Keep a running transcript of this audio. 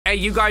Hey,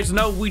 you guys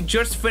know we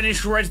just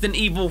finished Resident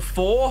Evil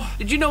 4?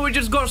 Did you know we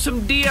just got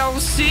some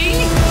DLC?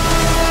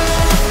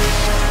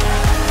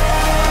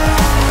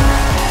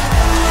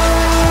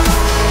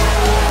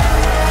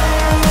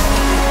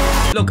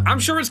 Look, I'm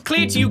sure it's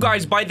clear to you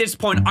guys by this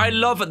point, I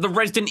love the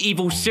Resident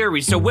Evil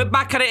series, so we're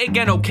back at it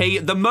again, okay?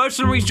 The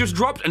Mercenaries just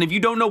dropped, and if you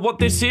don't know what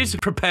this is,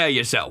 prepare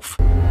yourself.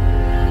 Wait,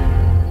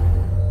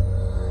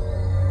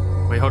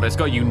 hold on, it's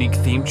got a unique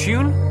theme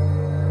tune?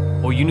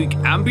 Or unique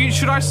ambience,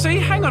 should I say?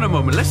 Hang on a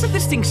moment, let's let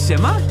this thing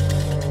simmer.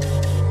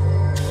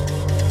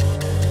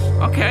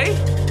 Okay.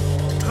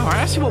 Alright,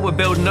 I see what we're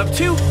building up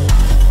to.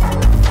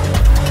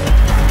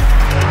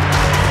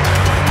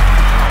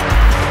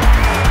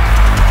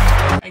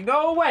 And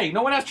go away,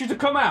 no one asked you to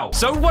come out.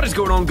 So what is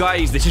going on,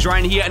 guys? This is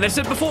Ryan here, and I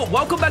said before,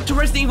 welcome back to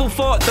Resident Evil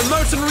 4. The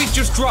Mercenaries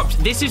just dropped.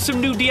 This is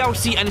some new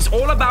DLC, and it's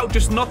all about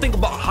just nothing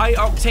but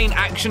high-octane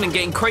action and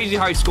getting crazy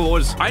high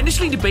scores. I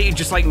initially debated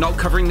just like not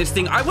covering this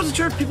thing. I wasn't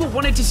sure if people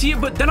wanted to see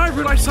it, but then I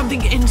realized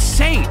something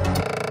insane.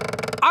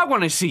 I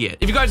want to see it.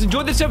 If you guys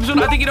enjoyed this episode,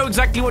 I think you know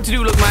exactly what to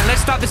do. Look, man,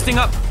 let's start this thing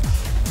up.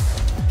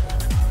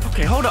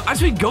 Okay, hold up.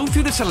 As we go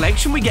through the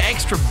selection, we get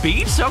extra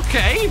beats.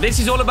 Okay. This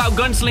is all about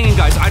gunslinging,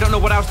 guys. I don't know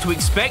what else to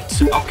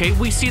expect. Okay,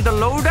 we see the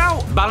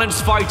loadout.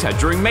 Balanced fighter.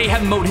 During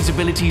mayhem mode, his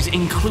abilities,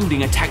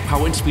 including attack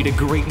power and speed, are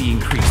greatly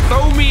increased.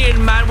 Throw me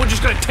in, man. We're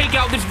just gonna take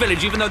out this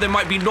village, even though there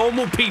might be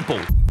normal people.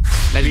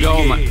 Let's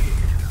go, man.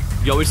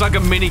 Yo, it's like a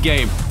mini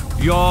game.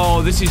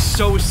 Yo, this is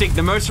so sick.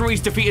 The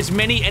Mercenaries defeat as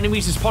many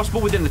enemies as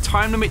possible within the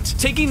time limit.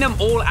 Taking them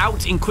all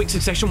out in quick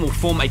succession will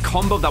form a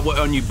combo that will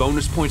earn you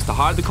bonus points. The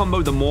higher the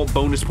combo, the more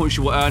bonus points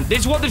you will earn. This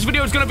is what this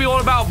video is going to be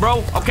all about,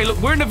 bro. Okay,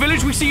 look, we're in the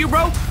village. We see you,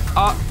 bro.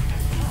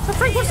 The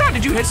freak, what's that?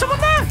 Did you hit someone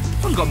there?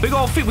 Someone's got big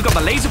old feet. We got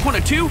the laser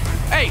pointer too.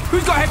 Hey,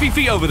 who's got heavy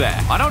feet over there?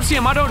 I don't see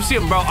him. I don't see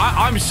him, bro.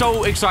 I'm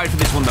so excited for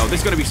this one, though.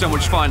 This is going to be so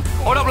much fun.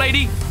 Hold up,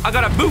 lady. I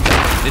got a boot.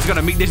 This is going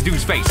to meet this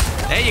dude's face.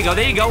 There you go.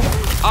 There you go.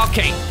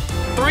 Okay.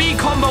 3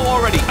 combo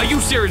already. Are you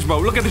serious,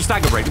 bro? Look at the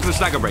stagger break. Look at the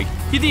stagger break.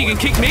 You think you can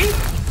kick me?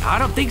 I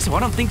don't think so. I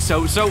don't think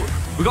so. So,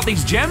 we got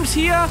these gems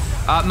here.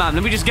 Man,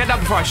 let me just get that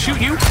before I shoot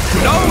you.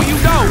 No, you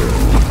don't.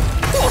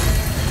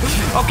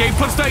 Okay,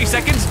 plus 30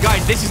 seconds.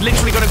 Guys, this is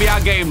literally going to be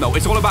our game, though.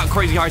 It's all about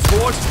crazy high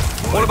scores.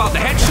 All about the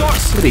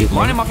headshots.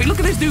 Lining my feet. Look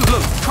at this dude.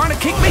 Look, trying to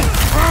kick me.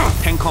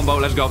 10 combo.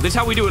 Let's go. This is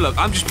how we do it. Look,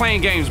 I'm just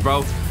playing games,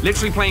 bro.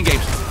 Literally playing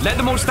games. Let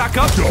them all stack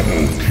up.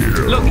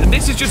 Look,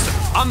 this is just...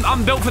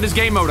 I'm built for this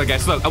game mode, I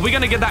guess. Look, are we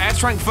going to get that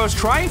S rank first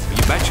try?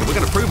 You betcha. We're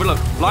going to prove it. Look,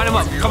 line them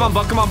up. Come on,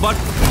 bud. Come on, bud.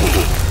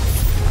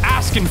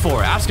 Asking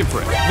for it. Asking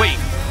for it. Wait.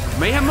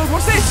 Mayhem mode?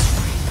 What's this?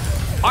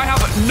 I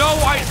have no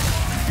idea.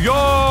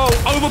 Yo,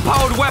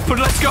 overpowered weapon.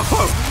 Let's go.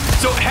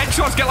 So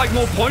headshots get like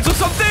more points or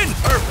something?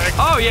 Perfect.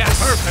 Oh, yes.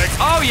 Perfect.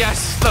 Oh,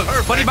 yes. Look,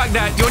 buddy back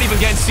there. You don't even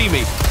get to see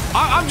me.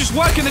 I'm just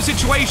working the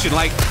situation.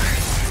 Like,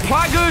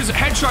 plaggers,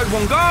 headshot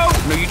won't go.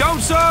 No, you don't,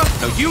 sir.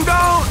 No, you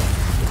don't.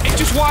 It's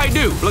just what I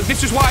do. Look,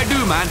 this is what I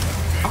do, man.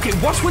 Okay,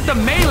 what's with the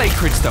melee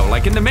crits, though?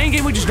 Like, in the main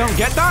game, we just don't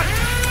get that?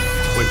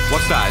 Wait,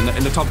 what's that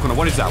in the top corner?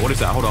 What is that? What is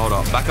that? Hold on,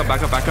 hold on. Back up,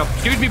 back up, back up.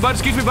 Excuse me, bud.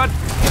 Excuse me, bud.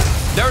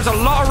 There's a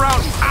lot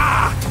around.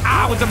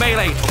 With the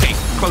melee. Okay,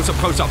 close up,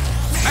 close up.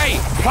 Hey,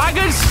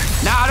 plaggers?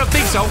 Nah, I don't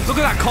think so. Look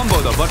at that combo,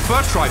 though, but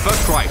first try,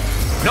 first try.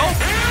 No?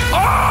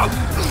 Oh!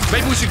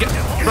 Maybe we should get...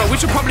 Bro, we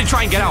should probably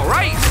try and get out,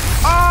 right?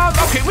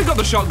 Okay, we got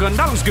the shotgun.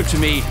 That looks good to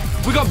me.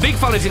 We got big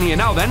fellas in here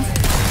now, then.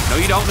 No,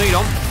 you don't. No, you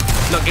don't.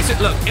 Look,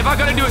 look, if I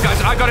gotta do it,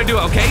 guys, I gotta do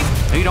it, okay?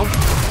 No, you don't.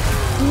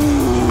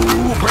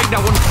 Ooh, break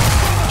that one.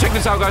 Check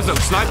this out, guys. Look,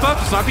 sniper,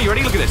 you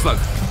ready? Look at this, look.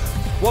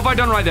 What have I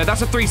done right there?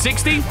 That's a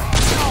 360?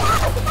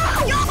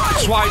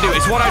 It's what I do.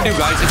 It's what I do,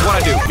 guys. It's what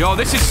I do. Yo,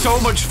 this is so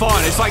much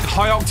fun. It's like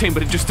high octane,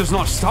 but it just does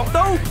not stop,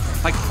 though.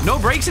 Like, no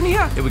breaks in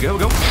here. Here we go,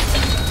 here we go.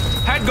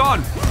 Head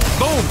gone.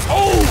 Boom.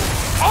 Oh!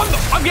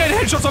 I'm getting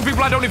headshots on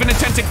people I don't even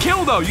intend to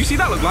kill, though. You see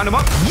that? Look, line them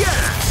up.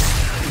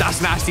 Yes!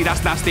 That's nasty.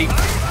 That's nasty.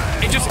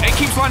 It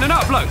keeps lining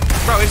up. Look,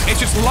 bro, it's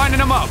just lining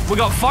them up. We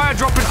got fire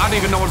dropping. I don't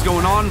even know what's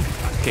going on.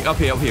 Okay, up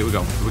here we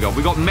go. Here we go.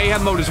 We got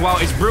mayhem mode as well.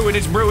 It's brewing.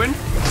 It's brewing.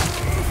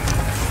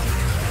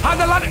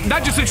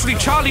 That just literally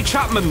Charlie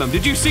Chapman them.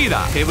 Did you see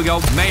that? Here we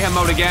go. Mayhem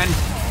mode again.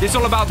 This is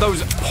all about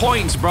those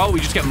points, bro. We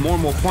just get more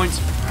and more points.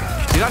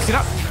 See that? See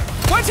that?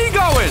 Where's he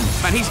going?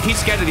 Man, he's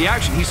scared of the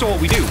action. He saw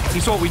what we do. He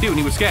saw what we do, and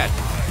he was scared.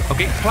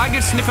 Okay,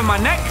 Plaggers sniffing my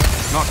neck.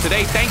 Not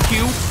today. Thank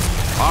you.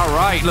 All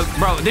right. Look,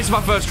 bro, this is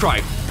my first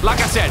try. Like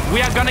I said,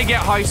 we are gonna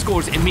get high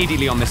scores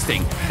immediately on this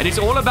thing. And it's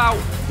all about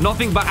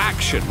nothing but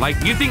action.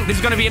 Like, you think this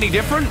is gonna be any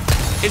different?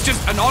 It's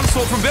just an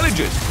onslaught from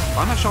villagers.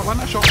 Line that shot, line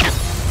that shot.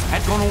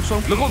 Head gone also.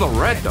 Look at all the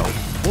red, though.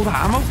 All the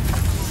ammo.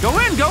 Go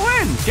in, go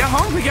in. Get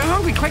hungry, get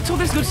hungry. Collect all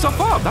this good stuff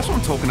up. That's what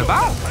I'm talking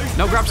about.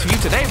 No grabs for you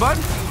today, bud.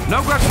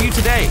 No grabs for you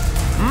today.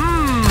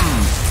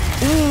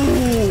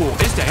 Ooh,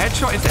 it's the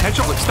headshot, it's the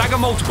headshot. Look, stagger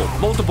multiple.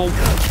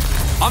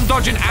 I'm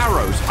dodging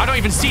arrows. I don't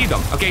even see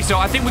them. Okay, so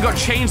I think we got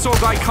chainsaw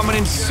guy coming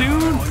in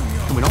soon.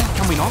 Can we not?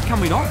 Can we not?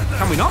 Can we not?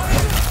 Can we not?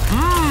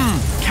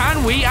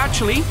 Can we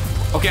actually?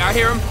 Okay, I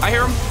hear him. I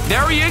hear him.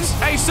 There he is.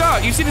 Hey,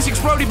 sir, you see this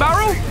exploding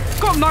barrel?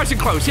 Got him nice and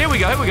close. Here we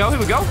go. Here we go. Here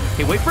we go.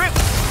 Okay, wait for it.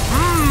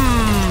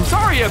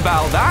 Sorry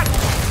about that.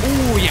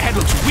 Ooh, your head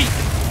looks weak.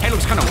 Head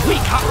looks kind of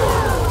weak,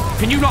 huh?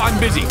 Can you not? I'm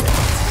busy.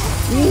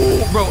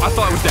 Ooh, bro, I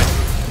thought I was dead.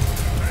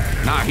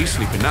 Nah, he's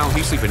sleeping now.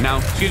 He's sleeping now.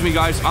 Excuse me,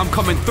 guys. I'm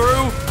coming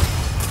through.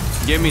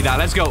 Give me that.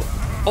 Let's go.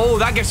 Oh,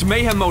 that gets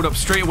mayhem mode up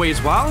straight away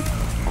as well.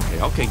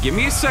 Okay. Give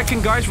me a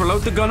second, guys.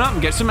 Reload the gun up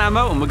and get some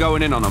ammo, and we're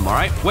going in on them, all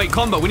right? Wait,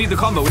 combo. We need the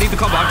combo.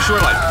 I'm sure,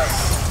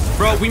 like...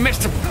 Bro, we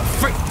missed a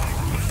frick...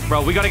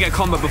 Bro, we gotta get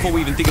combo before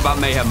we even think about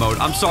mayhem mode.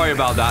 I'm sorry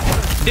about that.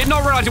 Did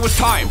not realize it was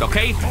timed,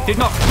 okay? Did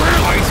not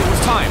realize it was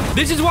timed.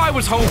 This is what I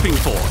was hoping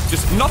for.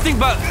 Just nothing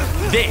but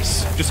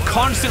this. Just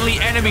constantly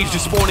enemies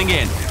just spawning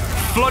in.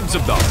 Floods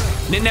of them.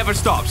 And it never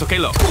stops. Okay,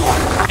 look.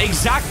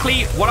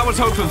 Exactly what I was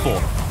hoping for.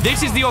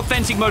 This is the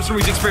authentic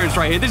Mercenaries experience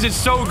right here. This is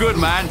so good,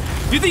 man.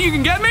 You think you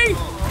can get me?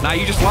 Now,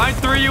 you just line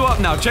through you up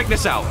now. Check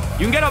this out.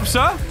 You can get up,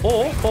 sir.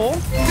 Or...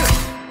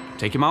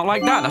 Take him out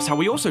like that. That's how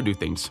we also do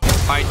things.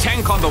 All right,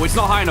 10 combo. It's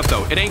not high enough,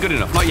 though. It ain't good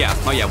enough. Not yet.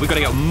 We gotta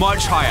get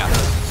much higher.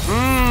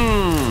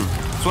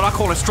 That's what I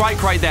call a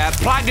strike right there.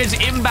 Plaggers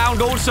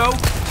inbound also.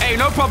 Hey,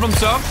 no problem,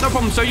 sir. No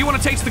problem, sir. You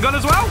want to taste the gun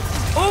as well?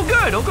 Oh,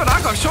 good.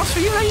 I got shots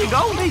for you. There you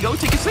go.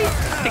 Take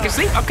a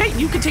seat. Okay,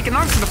 you can take a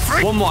knife to the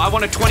front. One more. I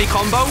want a 20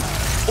 combo.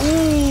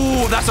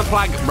 Ooh, that's a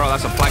plag. Bro,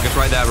 that's a plaggers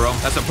right there, bro.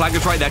 That's a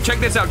plaggers right there. Check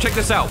this out.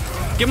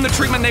 Give them the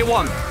treatment they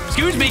want.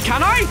 Excuse me,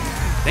 can I?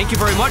 Thank you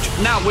very much.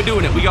 Now, we're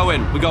doing it. We go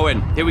in.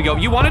 Here we go.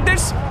 You wanted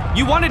this?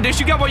 You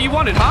got what you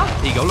wanted, huh?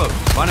 Here you go, look.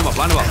 Line him up.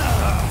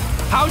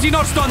 How's he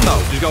not stunned,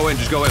 though? Just go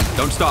in.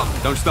 Don't stop.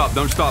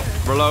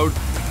 Reload.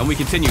 And we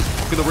continue.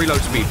 Look at the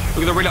reload speed.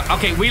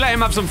 Okay, we let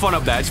him have some fun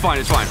up there. It's fine.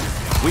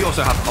 We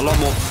also have a lot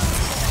more.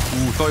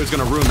 Ooh, thought he was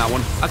going to ruin that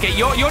one. Okay,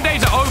 your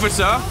days are over,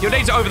 sir.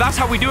 That's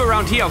how we do it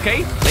around here,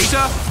 okay?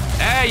 Later.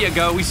 There you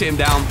go. We sit him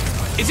down.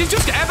 Is it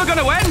just ever going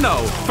to end,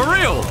 though? For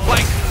real?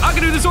 Like, I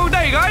can do this all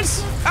day,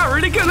 guys. Oh,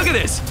 really good. Look at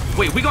this.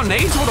 Wait, we got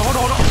nades? Hold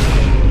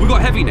on. We got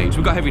heavy nades.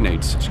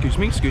 Excuse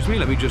me.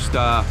 Let me just,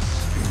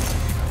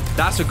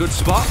 That's a good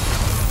spot.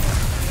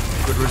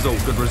 Good result.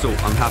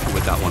 I'm happy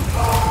with that one.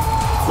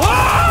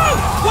 Whoa!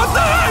 What the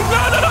heck?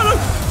 No.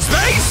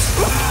 Space!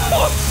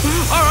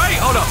 All right,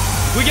 hold up.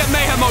 We get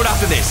mayhem mode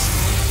after this.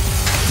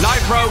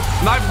 Knife bro.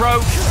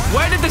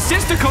 Where did the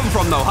sister come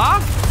from, though,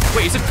 huh?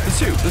 Wait, there's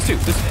two.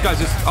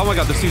 Guys, oh my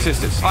god, there's two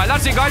sisters. All right,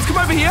 that's it, guys.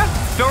 Come over here.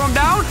 Throw them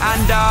down,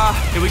 and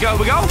here we go.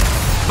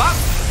 Bop.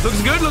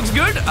 Looks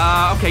good.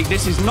 Okay,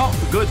 this is not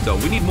good, though.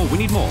 We need more. We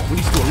need to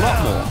do a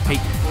lot more. Hey,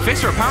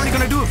 fists are apparently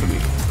going to do it for me.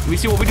 Let me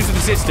see what we do to the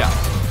sister.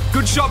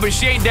 Good shot, but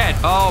she ain't dead.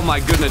 Oh, my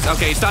goodness.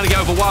 Okay, it's starting to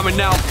get overwhelming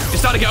now.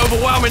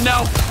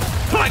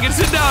 Plaggers,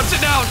 sit down.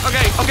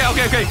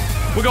 Okay.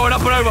 We're going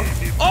up and over.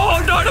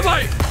 Oh,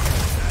 dynamite.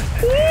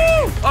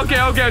 Woo!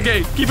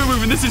 Okay. Keep it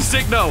moving. This is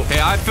sick, though.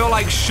 Okay, I feel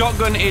like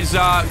Shotgun is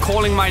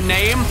calling my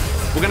name.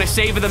 We're going to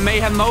save her the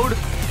mayhem mode.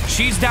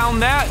 She's down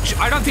there.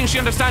 I don't think she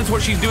understands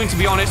what she's doing, to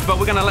be honest, but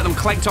we're going to let them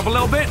collect up a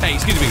little bit. Hey,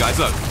 excuse me, guys.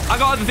 Look, I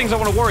got other things I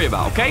want to worry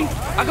about, okay?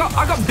 I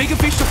got bigger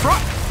fish to fry.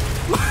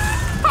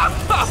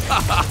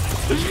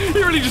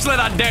 You really just let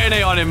that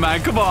detonate on him,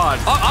 man. Come on.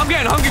 I'm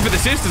getting hungry for the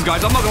sisters,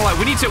 guys. I'm not gonna lie.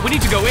 We need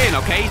to go in,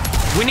 okay?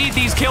 We need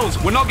these kills.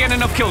 We're not getting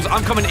enough kills.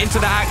 I'm coming into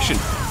the action.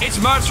 It's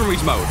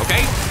Mercenaries mode,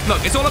 okay?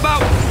 Look, it's all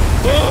about...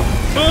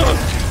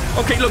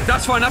 Okay, look,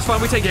 that's fine.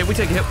 We take a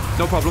hit.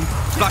 No problem.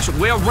 Flash.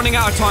 We are running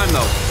out of time,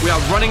 though.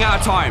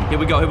 Here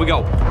we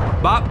go.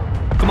 Bop.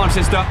 Come on,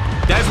 sister.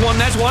 There's one.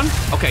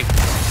 Okay.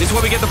 This is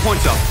where we get the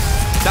points up.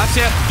 That's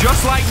it.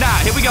 Just like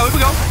that. Here we go.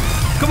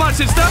 Come on,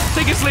 sister.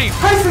 Take a sleep.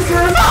 Hi, sister.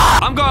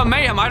 I'm going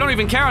mayhem. I don't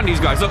even care on these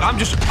guys. Look, I'm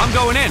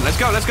going in. Let's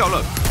go.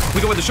 Look. We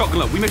go with the shotgun.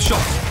 Look, we missed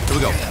shots. Here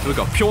we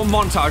go. Pure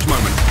montage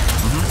moment.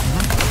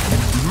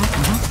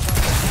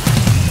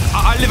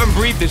 I live and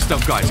breathe this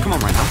stuff, guys. Come on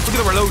right now. Look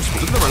at the reload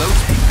speed.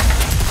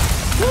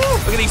 Woo!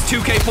 Look at these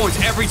 2K points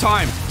every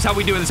time. That's how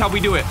we do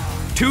it.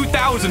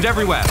 2,000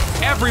 everywhere.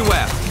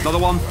 Another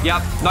one.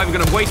 Yep. Not even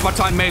gonna waste my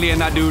time meleeing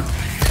that dude.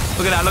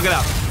 Look at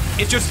that.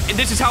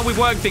 This is how we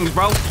work things,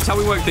 bro. It's how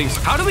we work things.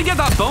 How do we get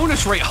that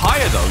bonus rate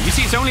higher, though? You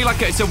see, it's only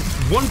like it's a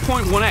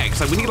 1.1x.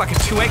 Like, we need like a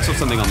 2x or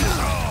something on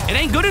that. It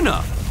ain't good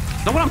enough.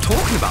 Not what I'm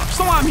talking about. It's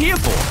not what I'm here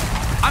for.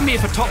 I'm here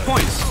for top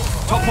points.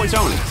 Top points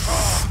only.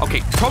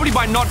 Okay, probably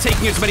by not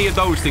taking as many of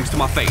those things to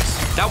my face.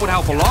 That would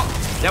help a lot.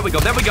 There we go.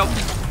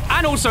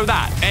 And also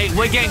that. Hey,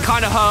 we're getting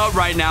kind of hurt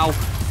right now.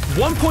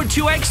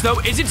 1.2x, though.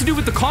 Is it to do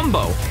with the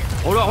combo?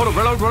 Hold on.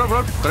 Reload.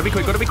 Gotta be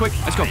quick.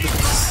 Let's go.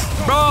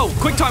 Bro,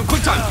 quick time.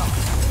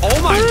 Oh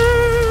my...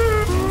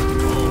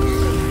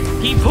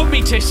 He put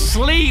me to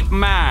sleep,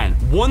 man.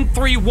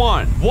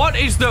 131.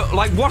 What's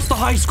the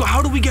high score?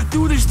 How do we get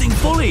through this thing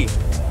fully?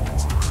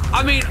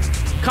 I mean,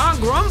 can't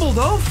grumble,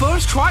 though.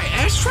 First try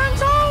S-Rank,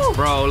 though.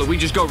 Bro, look, we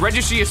just go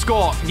register your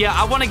score. Yeah,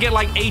 I want to get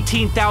like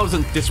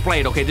 18,000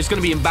 displayed. Okay, this is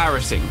going to be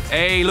embarrassing.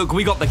 Hey, look,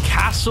 we got the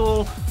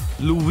castle.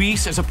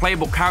 Luis as a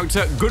playable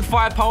character. Good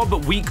firepower,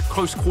 but weak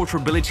close quarter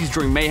abilities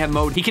during mayhem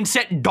mode. He can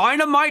set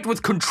dynamite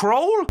with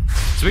control.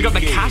 So we got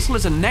the castle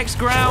as a next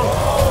ground.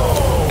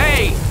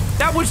 Hey,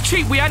 that was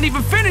cheap. We hadn't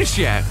even finished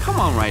yet. Come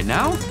on right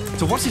now.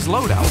 So what's his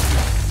loadout?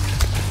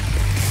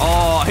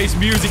 Oh, his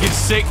music is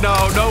sick.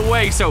 No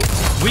way. So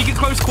we get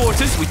close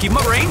quarters. We keep him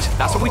at range.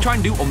 That's what we try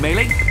and do. Or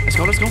melee. Let's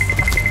go.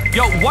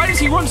 Yo, why does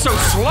he run so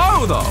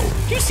slow, though?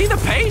 Do you see the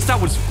pace?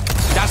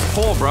 That's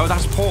poor, bro.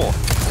 That's poor.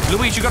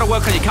 Luis, you gotta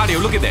work on your cardio.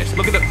 Look at this.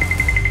 Look at the...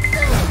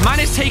 Man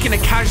is taking a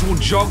casual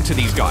jog to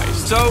these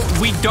guys. So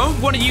we don't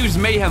want to use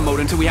mayhem mode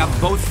until we have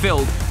both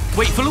filled.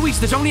 Wait, for Luis,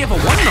 there's only ever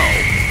one,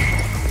 though.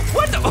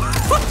 What the...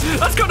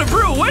 That's kind of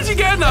brutal. Where's he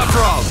getting that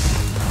from?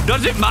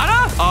 Does it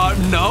matter?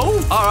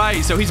 No. All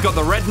right, so he's got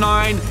the red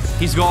 9.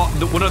 He's got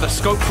one of the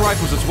scope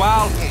rifles as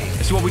well.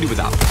 Let's see what we do with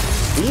that.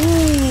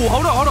 Ooh,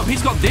 hold up.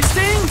 He's got this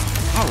thing?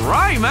 All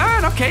right,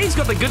 man. Okay, he's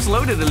got the goods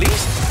loaded at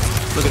least.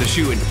 Look at the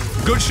shooting.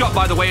 Good shot,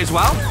 by the way, as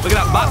well. Look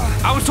at that. But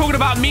I was talking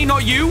about me,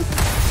 not you.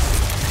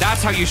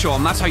 That's how you show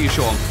him. That's how you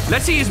show him.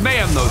 Let's see his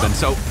mayhem, though, then.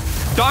 So,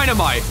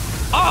 dynamite.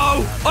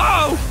 Oh!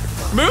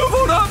 Move,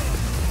 hold up.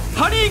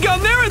 How do you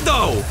get near it,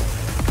 though?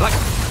 Like,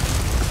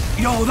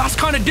 yo, that's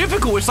kind of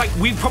difficult. It's like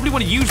we probably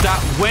want to use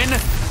that when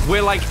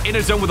we're, like, in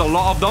a zone with a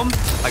lot of them.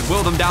 Like,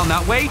 wheel them down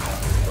that way.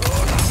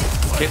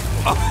 Okay.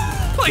 Oh,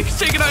 like, he's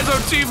taking out his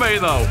own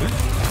teammate, though.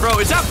 Bro,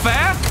 is that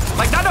fair?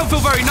 Like, that don't feel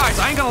very nice.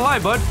 I ain't gonna lie,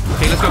 bud.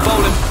 Okay, let's go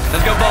bowling.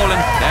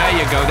 There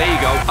you go.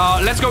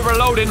 Let's go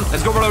reloading.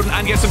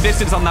 And get some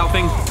distance on that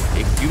thing.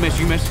 Hey, you miss.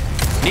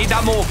 Need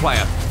that more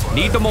player.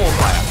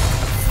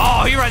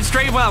 Oh, he ran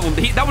straight with that one.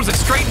 That was a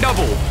straight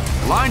double.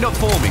 Lined up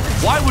for me.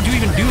 Why would you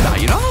even do that,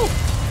 you know?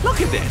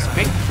 Look at this.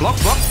 Okay, block.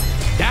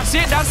 That's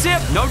it.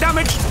 No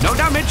damage.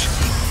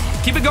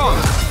 Keep it going.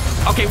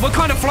 Okay, we're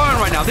kind of flying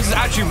right now. This is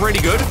actually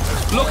really good.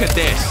 Look at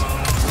this.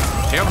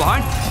 Here,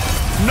 behind.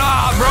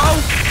 Nah, bro.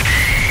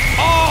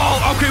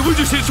 Oh, okay, we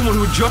just hit someone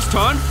who had just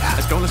turned.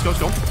 Let's go.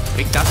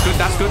 Hey, that's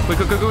good. Quick,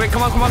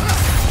 come on.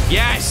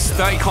 Yes,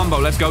 30 combo.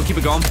 Let's go, keep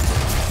it going.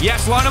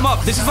 Yes, line them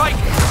up. This is like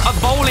a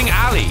bowling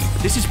alley.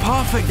 This is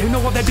perfect. They know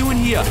what they're doing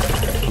here.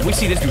 We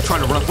see this dude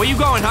trying to run up. Where you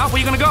going, huh? Where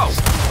you gonna go,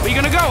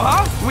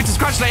 huh? Want to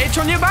scratch that itch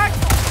on your back?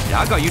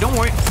 Yeah, I got you. Don't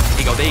worry. There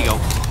you go. Here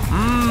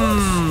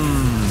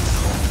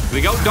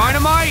we go.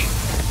 Dynamite.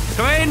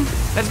 Come in.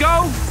 Let's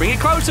go. Bring it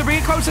closer.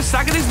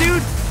 Stagger this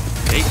dude.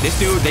 Hey, this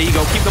dude. There you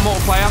go. Keep the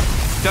multiplier.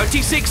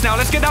 36 now.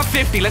 Let's get that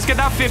 50.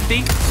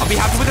 I'll be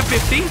happy with a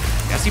 50.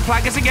 I see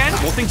plaggers again.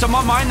 More things on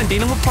my mind than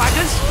dealing with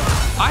plaggers.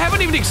 I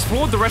haven't even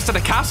explored the rest of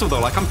the castle, though.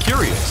 Like, I'm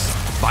curious.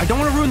 But I don't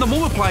want to ruin the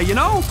multiplier, you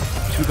know?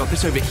 So we got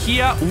this over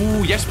here.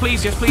 Ooh, yes,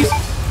 please.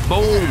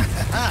 Boom.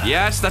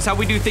 Yes, that's how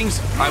we do things.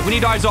 All right, we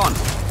need eyes on.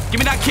 Give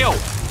me that kill.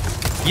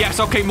 Yes,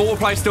 okay,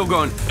 multiplier's still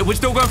going. We're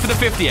still going for the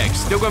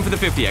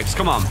 50x.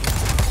 Come on.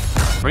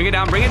 Bring it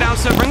down,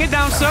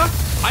 sir.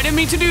 I didn't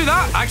mean to do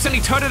that. I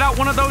accidentally turned out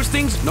one of those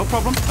things. No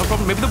problem.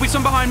 Maybe there'll be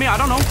some behind me. I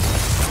don't know.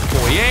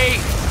 48,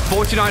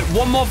 49.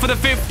 One more for the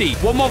 50.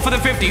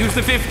 Who's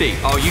the 50?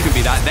 Oh, you can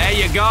be that. There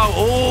you go.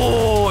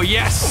 Oh,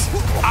 yes.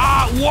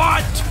 Ah,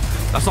 what?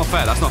 That's not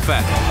fair.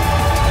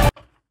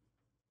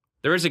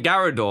 There is a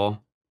Garrador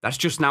that's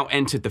just now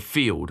entered the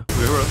field. Get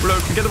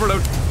the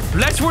reload.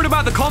 Let's worry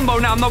about the combo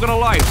now. I'm not going to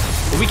lie.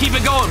 But we keep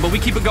it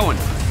going.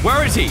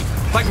 Where is he?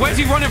 Like, where's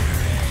he running?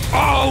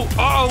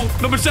 Oh,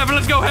 number 7.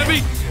 Let's go,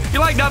 heavy. You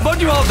like that, bud?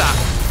 You hold that.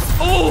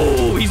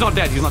 Oh, he's not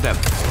dead.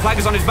 Flag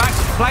is on his back.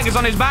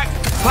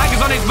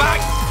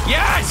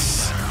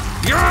 Yes!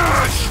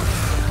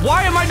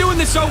 Why am I doing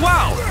this so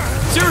well?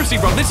 Seriously,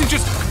 bro, this is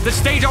just the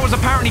stage I was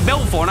apparently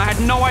built for, and I had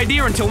no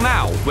idea until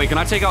now. Wait, can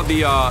I take out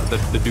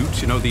the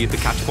dudes? You know, the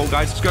catapult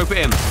guys? Let's go for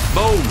him.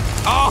 Boom.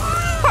 Oh!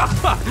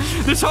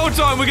 This whole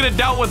time, we're gonna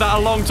dealt with that a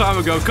long time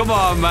ago. Come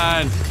on,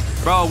 man.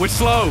 Bro, we're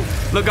slow.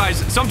 Look,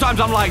 guys, sometimes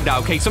I'm like that,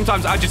 okay?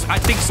 Sometimes I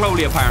think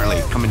slowly,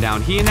 apparently. Coming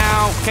down here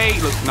now. Okay,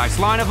 look, nice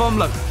line of them.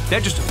 Look,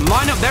 they're just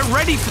line up. They're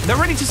ready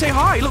to say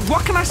hi. Look,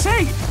 what can I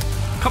say?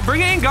 Come,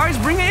 bring it in, guys.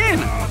 Bring it in.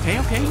 Okay,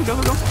 go.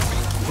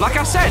 Like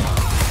I said,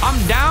 I'm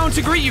down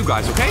to greet you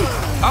guys, okay?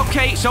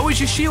 Okay, so is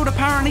your shield,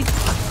 apparently.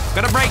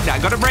 Gotta break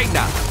that.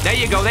 There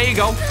you go.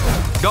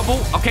 Double.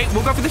 Okay,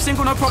 we'll go for the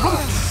single, no problem.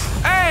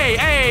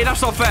 Hey,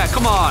 that's not fair.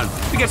 Come on.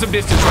 We get some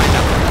distance right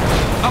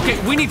now. Okay,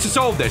 we need to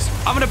solve this.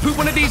 I'm gonna poop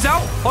one of these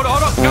out. Hold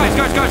on.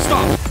 Guys,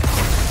 stop.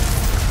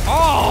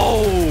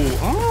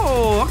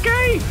 Oh,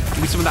 okay.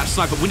 Give me some of that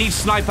sniper. We need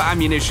sniper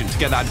ammunition to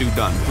get that dude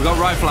done. We got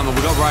rifle ammo.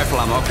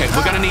 Okay,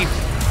 we're gonna need...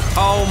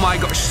 Oh my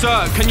gosh,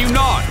 sir, can you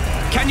not?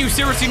 Can you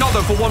seriously not,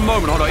 though, for one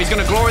moment? Hold on, he's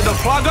gonna glory the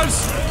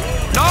pluggers.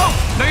 No,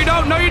 you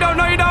don't.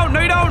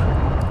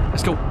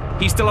 Let's go.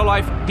 He's still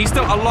alive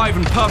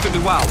and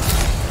perfectly well.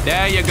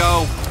 There you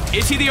go.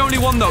 Is he the only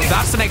one, though?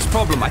 That's the next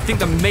problem. I think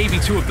there may be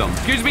 2 of them.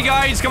 Excuse me,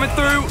 guys. Coming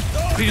through.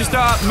 Can you just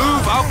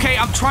move? Okay,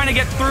 I'm trying to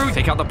get through.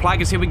 Take out the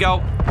plaggers. Here we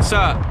go.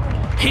 Sir,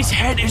 his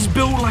head is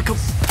built like a...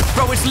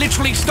 Bro, it's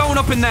literally stone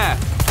up in there.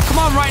 Come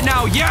on right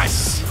now.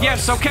 Yes,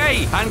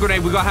 okay. Hand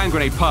grenade. We got hand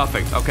grenade.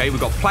 Perfect. Okay, we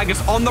got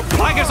plaggers on the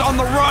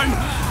run.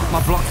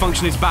 My block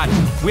function is bad.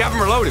 We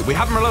haven't reloaded.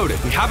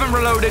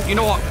 You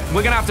know what?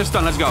 We're gonna have to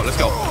stun. Let's go.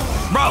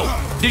 Bro,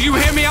 did you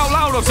hear me out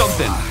loud or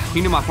something?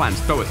 He knew my plans.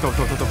 Throw it. Come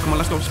on,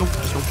 let's go.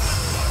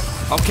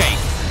 Okay.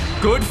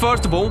 Good,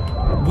 first of all.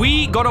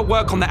 We gotta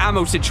work on the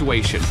ammo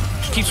situation.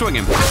 Just keep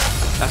swinging.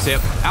 That's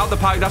it. Out the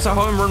park. That's a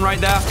home run right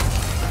there.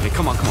 Okay,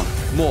 come on, come on.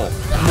 More.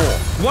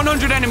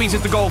 100 enemies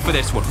is the goal for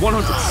this one.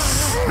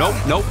 100. Nope.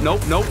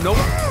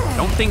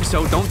 Don't think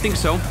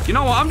so. You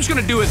know what? I'm just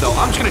gonna do it though.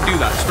 I'm just gonna do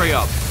that straight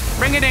up.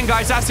 Bring it in,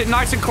 guys. That's it.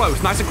 Nice and close.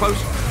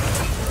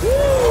 Woo!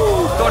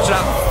 Dodge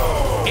that.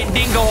 It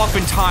didn't go off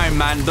in time,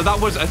 man. That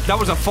was a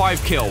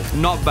 5 kill.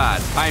 Not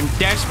bad. I am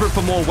desperate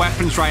for more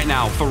weapons right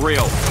now, for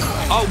real.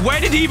 Oh, where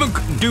did he even...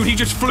 Dude, he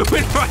just flew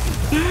in right...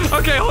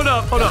 Okay, hold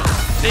up.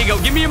 There you go.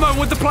 Give me a moment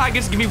with the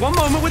plaggers. Give me one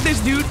moment with this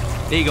dude.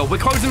 There you go. We're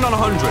closing on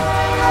 100.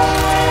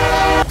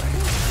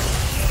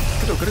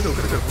 Gotta go.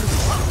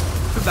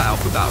 Put that out.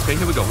 Okay,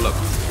 here we go. Look.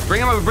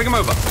 Bring him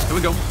over. Here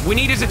we go. We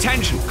need his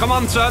attention. Come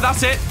on, sir.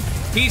 That's it.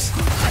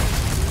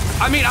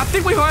 I mean, I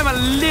think we hurt him a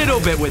little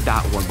bit with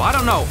that one, but I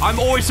don't know. I'm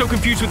always so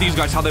confused with these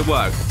guys, how they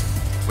work.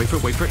 Wait for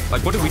it.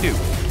 Like, what do we do?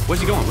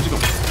 Where's he going?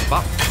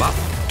 Bop.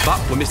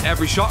 We missed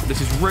every shot.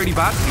 This is really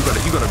bad. You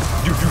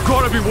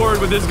gotta be worried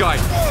with this guy.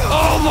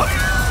 Oh my...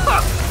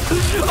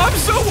 I'm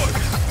so worried.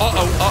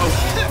 Uh-oh.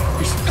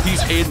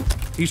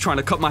 He's trying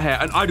to cut my hair,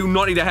 and I do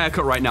not need a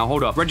haircut right now.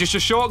 Hold up. Register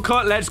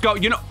shortcut. Let's go.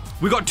 You know,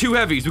 we got 2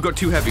 heavies. We go.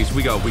 Down.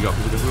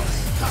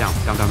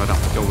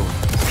 Go.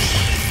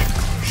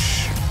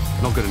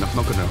 Not good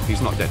enough.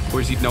 He's not dead.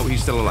 Or is he? No,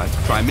 he's still alive.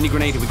 Try a mini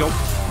grenade. Here we go.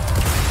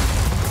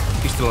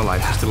 He's still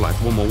alive.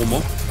 One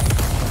more.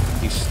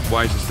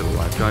 Why is he still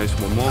alive, guys?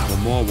 One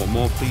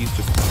more, please.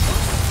 Just...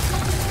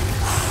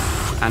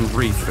 And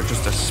breathe for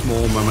just a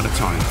small moment of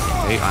time.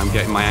 Okay, I'm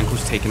getting my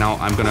ankles taken out.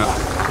 I'm gonna...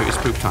 It's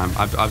poop time.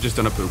 I've just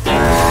done a poop.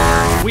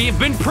 We have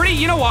been pretty...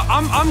 You know what?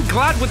 I'm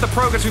glad with the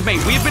progress we've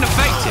made. We have been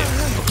effective.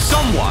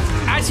 Somewhat.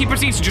 As he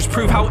proceeds to just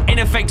prove how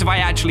ineffective I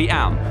actually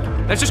am.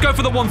 Let's just go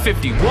for the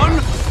 150.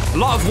 One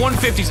lot of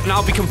 150s and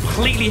I'll be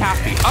completely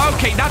happy.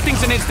 Okay, that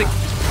thing's an instant...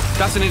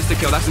 That's an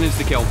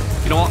insta-kill.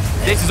 You know what?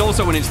 This is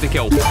also an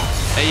insta-kill.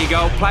 There you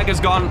go. Plagger's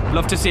gone.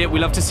 Love to see it. We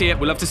love to see it.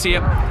 We love to see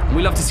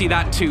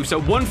that too. So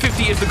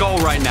 150 is the goal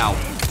right now.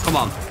 Come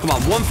on.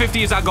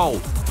 150 is our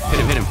goal. Hit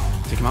him.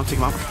 Take him out.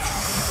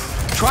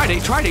 Tried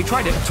it.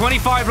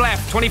 25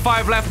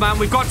 left, man.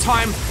 We've got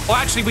time. Or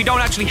actually, we don't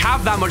actually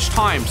have that much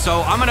time.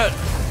 So I'm gonna...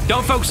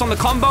 Don't focus on the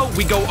combo.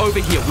 We go over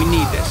here. We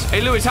need this.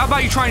 Hey, Lewis, how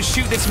about you try and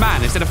shoot this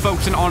man instead of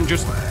focusing on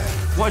just...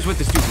 What is with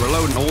this dude? We're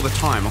loading all the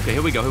time. Okay,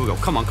 here we go.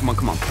 Come on.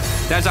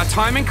 There's our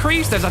time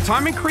increase.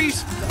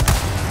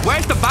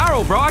 Where's the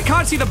barrel, bro? I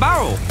can't see the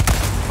barrel.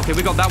 Okay,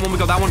 we got that one.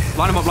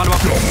 Line them up.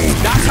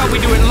 That's how we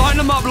do it. Line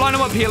them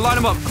up here.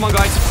 Come on,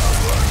 guys.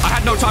 I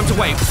had no time to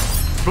wait.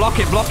 Block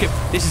it.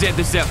 This is it.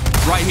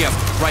 Right here.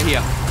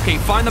 Okay,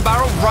 find the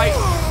barrel. Right.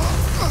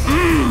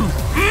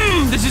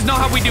 This is not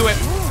how we do it.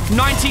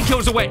 19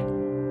 kills away.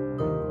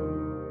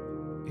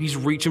 He's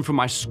reaching for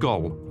my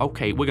skull.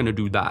 Okay, we're gonna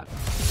do that.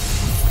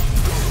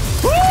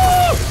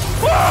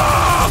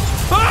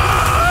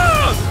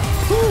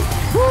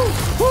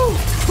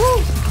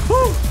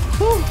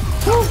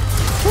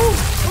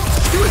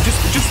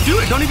 Just do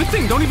it. Don't even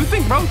think,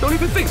 bro. Don't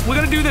even think. We're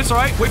gonna do this, all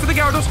right? Wait for the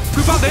Gyarados.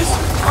 Group out this.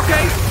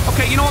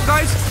 Okay, you know what,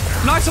 guys?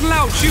 Nice and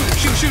loud. Shoot.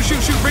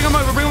 Bring him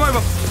over.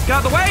 Get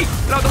out the way.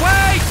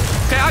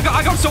 Okay,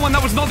 I got someone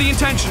that was not the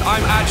intention.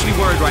 I'm actually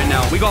worried right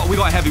now. We got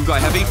heavy.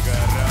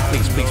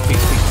 Please.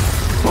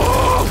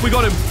 Oh, we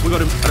got him.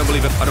 I don't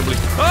believe it.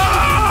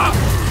 Ah!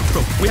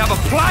 Bro, we have a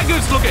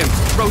plaggers. Look at him.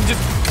 Bro,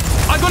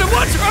 I got him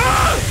once.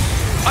 Ah!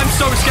 I'm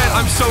so scared.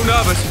 I'm so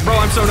nervous. Bro,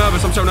 I'm so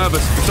nervous. Look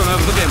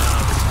at him.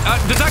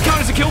 Does that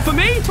count as a kill for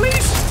me?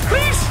 Please.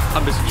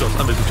 I'm missing shots.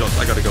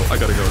 I gotta go.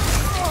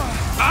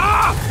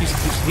 Ah!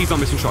 He's not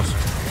missing shots.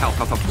 Help.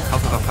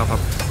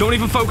 Don't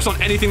even focus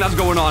on anything that's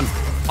going on.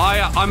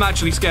 I'm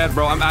actually scared,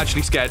 bro.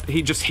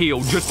 He just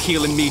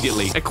heal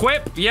immediately.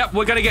 Equip. Yep,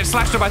 we're gonna get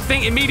slashed up, I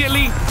think,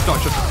 immediately.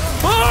 Dodge.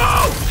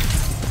 Oh!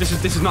 This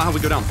is not how we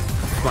go down.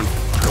 Run.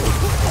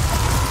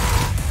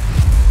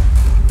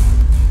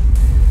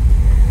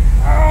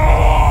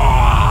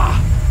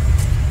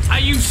 Are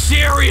you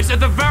serious? At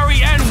the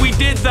very end, we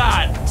did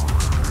that.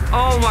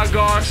 Oh my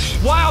gosh.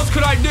 What else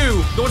could I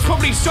do? There was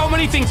probably so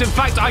many things, in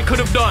fact, I could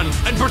have done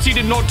and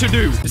proceeded not to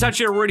do. It's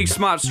actually a really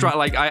smart strat.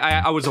 Like,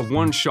 I was a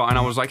one-shot and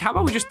I was like, how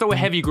about we just throw a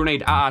heavy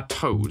grenade at our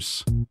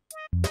toes?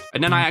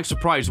 And then I act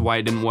surprised why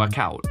it didn't work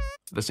out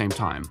at the same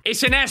time.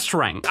 It's an S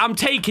rank. I'm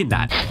taking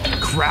that.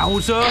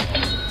 Krauser?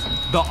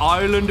 The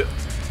island?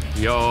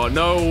 Yo,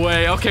 no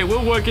way. Okay,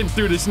 we're working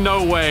through this.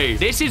 No way.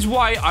 This is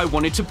why I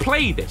wanted to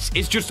play this.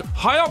 It's just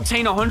high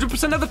octane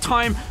 100% of the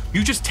time.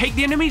 You just take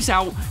the enemies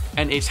out,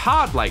 and it's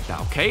hard like that,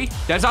 okay?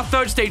 There's our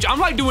 3rd stage. I'm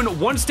like doing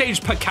 1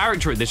 stage per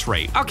character at this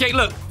rate. Okay,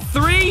 look.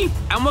 3,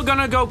 and we're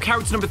gonna go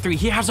character number 3.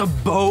 He has a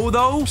bow,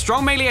 though.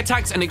 Strong melee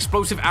attacks and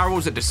explosive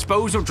arrows at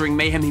disposal during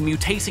mayhem. He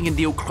mutates and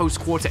deal close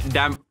quarter.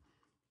 Damn.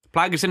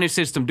 Plagueis in his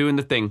system doing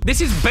the thing.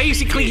 This is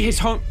basically his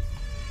home...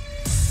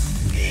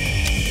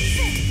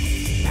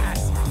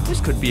 This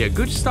could be a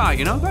good start,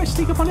 you know? Guys,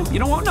 sneak up on him. You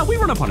know what? No, we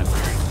run up on him.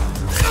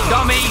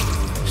 Dummy.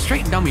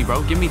 Straight dummy,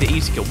 bro. Give me the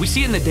easy kill. We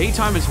see it in the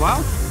daytime as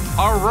well.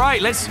 All right,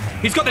 let's...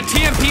 He's got the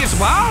TMP as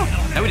well.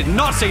 No, we did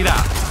not say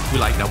that. We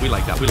like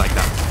that.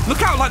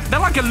 Look out, like they're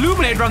like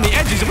illuminated around the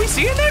edges. Are we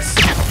seeing this?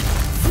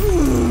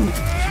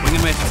 Swing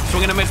and a miss.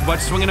 Swing and a miss, bud.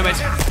 Swing and a miss.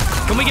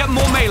 Can we get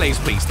more melees,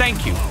 please?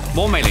 Thank you.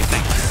 More melees,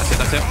 thank you. That's it,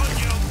 that's it.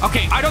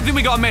 Okay, I don't think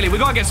we got a melee. We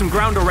gotta get some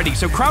ground already.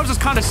 So Krauser's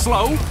kind of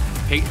slow.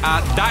 Okay,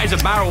 that is a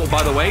barrel,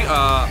 by the way.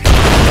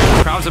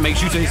 Krauser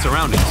makes use of his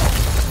surroundings.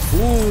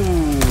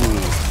 Ooh.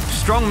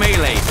 Strong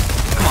melee.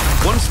 Come on,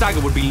 one stagger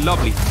would be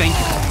lovely. Thank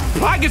you.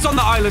 Plag is on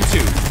the island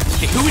too.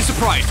 Okay, who is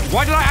surprised?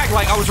 Why did I act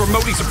like I was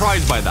remotely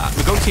surprised by that?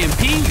 We go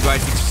TMP. You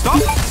guys need to stop.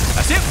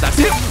 That's it. That's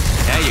it.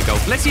 There you go.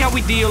 Let's see how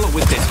we deal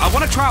with this. I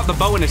want to try out the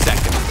bow in a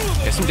second.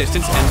 Get some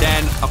distance, and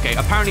then... Okay,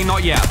 apparently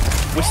not yet.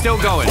 We're still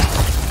going.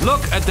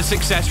 Look at the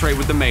success rate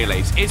with the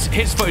melees.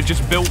 His foot is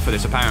just built for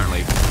this,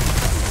 apparently.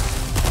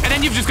 And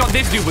then you've just got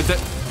this dude with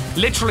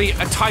literally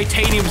a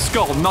titanium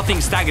skull.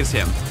 Nothing staggers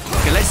him.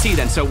 Okay, let's see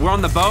then. So we're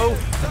on the bow.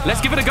 Let's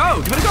give it a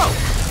go. Give it a go.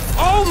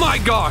 Oh my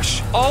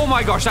gosh. Oh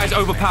my gosh, that is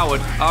overpowered.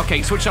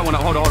 Okay, switch that one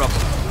up. Hold on, hold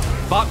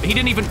on. But he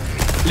didn't even...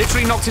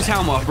 Literally knocked his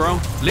helmet off, bro.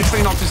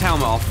 Literally knocked his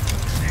helmet off.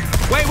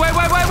 Wait, wait,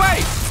 wait, wait,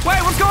 wait. Wait,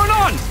 what's going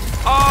on?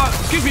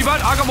 Excuse me, bud.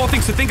 I got more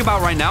things to think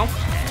about right now.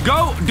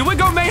 Do we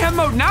go mayhem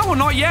mode now or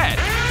not yet?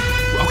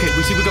 Okay,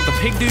 we got the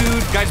pig dude.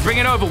 Guys, bring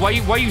it over. Why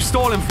are you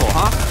stalling for,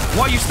 huh?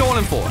 What are you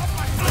stalling for?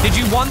 Did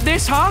you want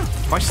this, huh?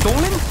 By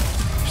stalling?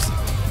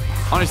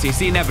 Honestly, it's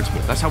the inevitable.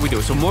 That's how we do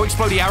it. So more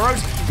explodey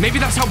arrows. Maybe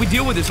that's how we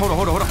deal with this. Hold on,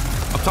 hold on, hold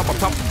on. Up top, up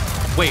top.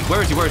 Wait,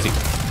 where is he? Where is he?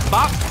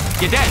 Bop,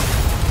 you're dead.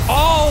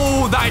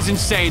 Oh, that is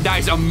insane. That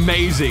is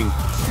amazing.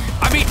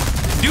 I mean,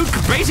 dude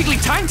basically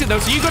tanked it though,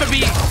 so you gotta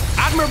be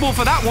admirable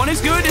for that one.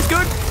 It's good, it's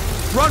good.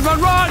 Run, run,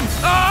 run!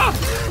 Ah!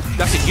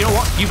 That's it. You know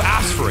what? You've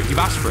asked for it. You've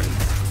asked for it.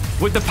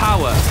 With the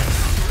power.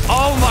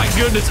 Oh my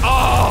goodness.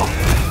 Oh!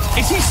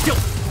 Is he still...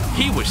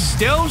 He was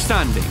still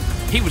standing.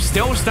 He was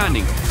still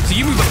standing. So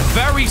you move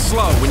very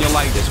slow when you're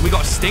like this. We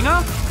got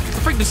Stinger? What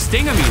the freak does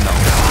Stinger mean, though?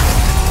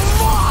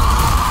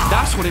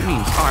 That's what it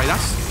means. All right,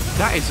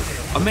 that is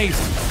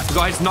amazing. We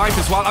got his knife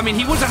as well. I mean,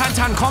 he was a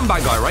hand-to-hand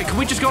combat guy, right? Can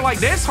we just go like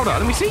this? Hold on,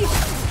 let me see.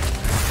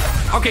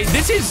 Okay,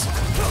 this is...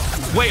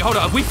 Wait, hold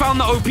on. Have we found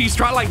the OP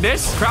strat like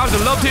this?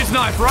 Krauser loved his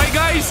knife, right,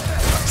 guys?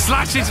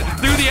 Slashes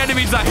through the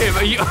enemies at him.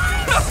 Are you...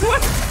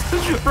 What?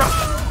 Bro,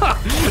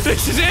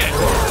 this is it.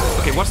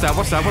 Okay, what's that?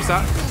 What's that? What's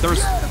that?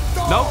 There's...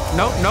 No,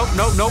 no, no,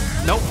 no, no,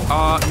 no.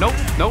 No,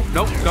 no,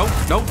 no, no,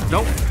 no,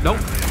 no, no.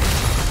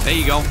 There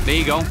you go. There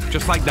you go.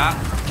 Just like that.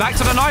 Back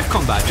to the knife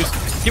combat. Just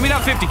give me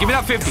that 50. Give me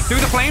that 50. Through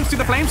the flames. Through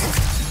the flames.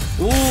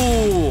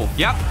 Ooh.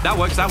 Yep. That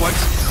works. That works.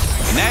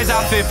 And there's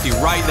our 50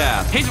 right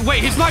there.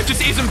 Wait, his knife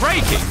just isn't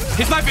breaking.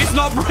 His knife is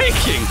not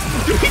breaking.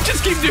 Do we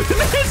just keep doing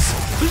this?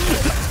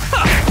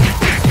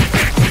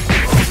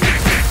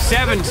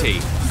 70.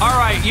 All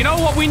right, you know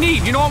what we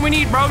need? You know what we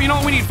need, bro? You know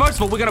what we need? First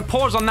of all, we're going to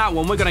pause on that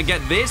one. We're going to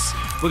get this.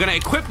 We're going to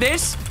equip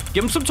this.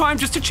 Give him some time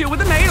just to chill with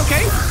the nade,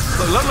 okay?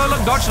 Look, look,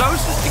 look, dodge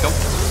those. There you go.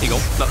 There you go.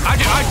 Look, I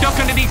duck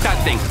underneath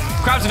that thing.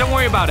 Krauser, don't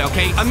worry about it,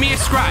 okay? A mere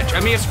scratch.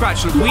 A mere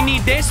scratch. Look, we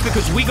need this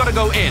because we got to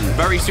go in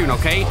very soon,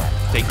 okay?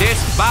 Take this.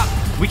 Bap.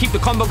 We keep the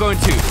combo going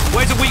too.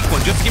 Where's the weak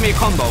one? Just give me a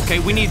combo, okay?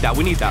 We need that.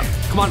 We need that.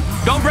 Come on.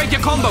 Don't break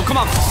your combo. Come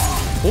on.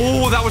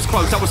 Oh, that was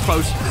close. That was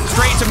close.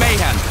 Straight to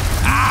mayhem.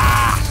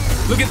 Ah!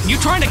 Look at you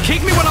trying to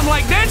kick me when I'm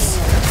like this?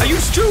 Are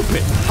you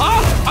stupid? Huh?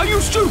 Are you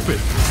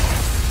stupid?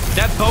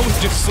 They're both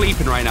just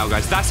sleeping right now,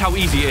 guys. That's how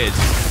easy it is.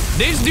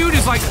 This dude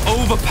is like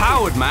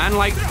overpowered, man.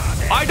 Like,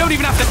 I don't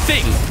even have to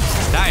think.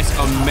 That is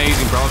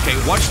amazing, bro. Okay,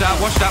 watch that.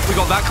 Watch that. We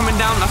got that coming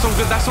down. That's all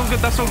good. That's all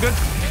good. That's all good.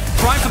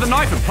 Prime for the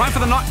knife and prime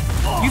for the knife.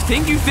 You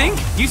think? You think?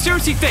 You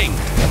seriously think?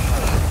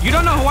 You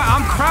don't know who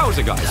I'm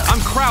Krauser, guys. I'm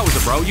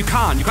Krauser, bro. You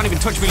can't even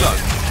touch me. Look.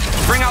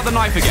 Bring out the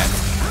knife again.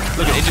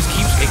 Look at it. It just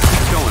keeps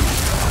going.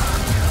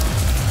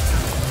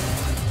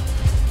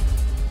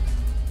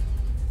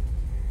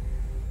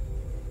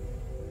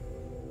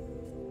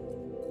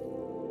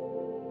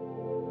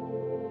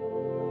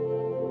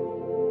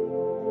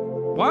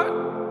 What?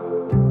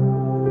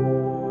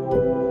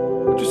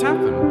 What just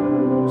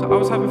happened? So I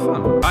was having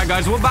fun. All right,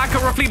 guys, we're back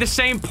at roughly the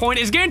same point.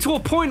 It's getting to a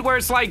point where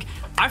it's like,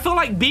 I feel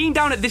like being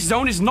down at this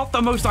zone is not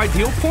the most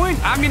ideal point.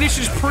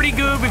 Ammunition's pretty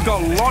good. We've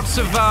got lots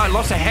of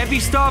heavy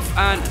stuff,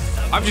 and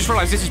I've just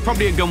realized this is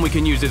probably a gun we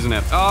can use, isn't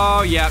it?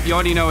 Oh, yeah, you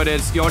already know it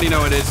is. You already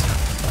know it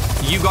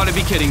is. You gotta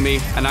be kidding me.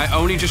 And I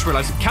only just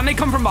realized, can they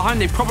come from behind?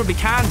 They probably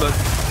can, but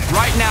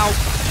right now,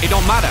 it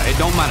don't matter. It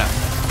don't matter.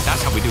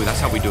 That's how we do it.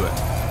 That's how we do it.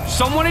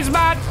 Someone is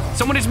mad,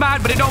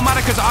 but it don't matter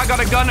because I got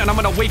a gun and I'm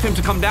gonna wait for him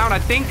to come down, I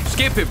think.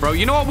 Skip it, bro.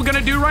 You know what we're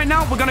gonna do right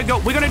now? We're gonna do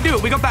it. We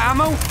got the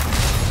ammo.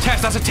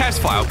 Test, that's a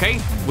test fire,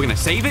 okay? We're gonna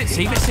save it.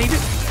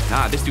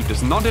 Nah, this dude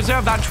does not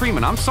deserve that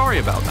treatment. I'm sorry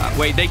about that.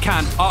 Wait, they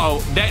can.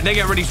 Uh-oh, they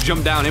get ready to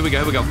jump down. Here we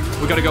go. We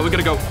gotta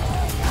go.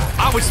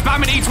 I was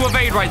spamming E to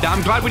evade right there.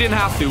 I'm glad we didn't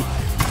have to.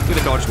 Look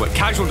at the dodge work.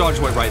 Casual dodge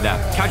work right there.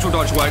 Casual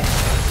dodge work.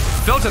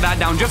 Filter that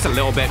down just a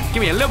little bit.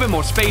 Give me a little bit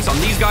more space on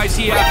these guys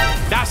here.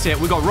 That's it.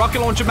 We got rocket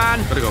launcher, man.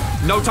 Gotta go.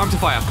 No time to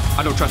fire.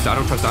 I don't trust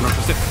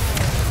it.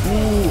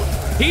 Ooh,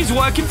 he's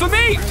working for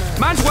me.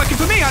 Man's working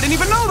for me. I didn't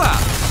even know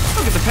that.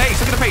 Look at the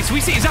pace.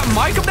 We see. Is that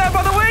Mike up there,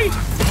 by the way?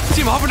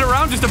 See him hovering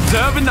around, just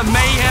observing the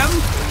mayhem.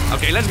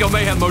 Okay, let's go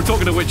mayhem mode.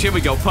 Talking to which, here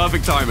we go.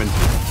 Perfect timing.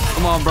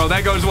 Come on, bro.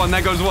 There goes one.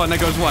 There goes one. There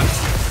goes one.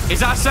 Is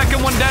that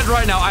second one dead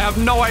right now? I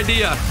have no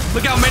idea.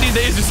 Look how many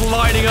there is just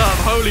lining up.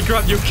 Holy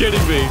crap, you're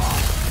kidding me.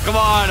 Come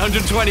on,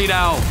 120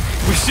 now.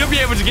 We should be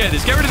able to get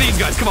this. Get rid of these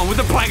guys. Come on,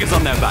 with the plankers on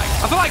their back.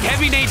 I feel like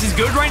heavy nades is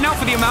good right now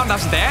for the amount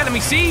that's there. Let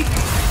me see.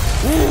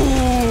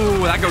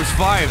 Ooh, that goes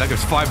 5. That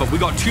goes 5, but we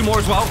got 2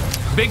 more as well.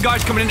 Big guys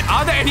coming in.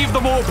 Are there any of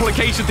the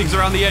multiplication things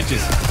around the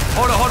edges?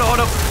 Hold on, hold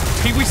on, hold on.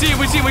 We see it,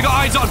 we see it. We got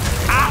eyes on.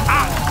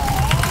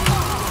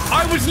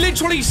 I was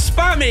literally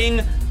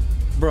spamming.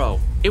 Bro,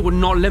 it would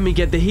not let me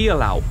get the heal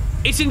out.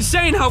 It's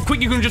insane how quick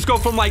you can just go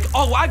from like,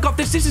 oh, I got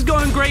this is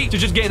going great, to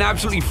just getting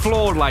absolutely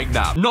floored like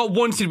that. Not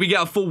once did we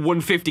get a full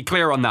 150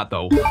 clear on that,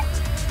 though.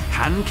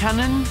 Hand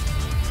cannon?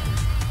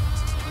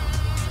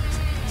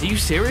 Are you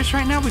serious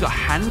right now? We got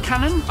hand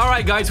cannon? All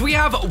right, guys, we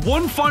have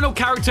one final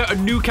character, a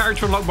new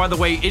character unlocked, by the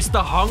way. It's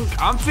the hunk.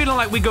 I'm feeling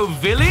like we go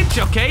village,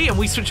 okay? And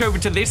we switch over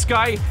to this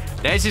guy.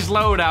 There's his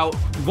loadout.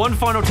 One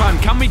final time.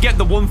 Can we get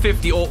the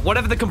 150 or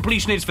whatever the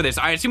completion is for this?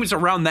 I assume it's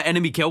around the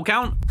enemy kill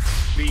count.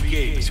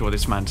 Let's see what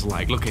this man's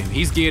like. Look at him.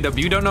 He's geared up.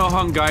 You don't know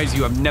hunk, guys.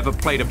 You have never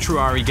played a true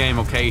RE game,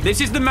 okay? This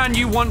is the man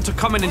you want to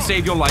come in and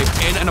save your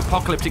life in an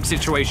apocalyptic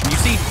situation. You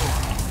see,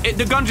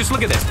 the gun, just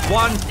look at this.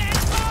 1,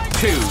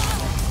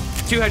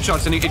 2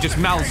 headshots and it just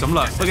melts him.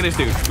 Look at this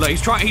dude. Look,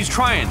 he's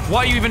trying.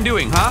 What are you even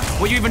doing, huh?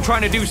 What are you even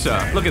trying to do,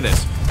 sir? Look at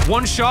this.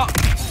 1 shot.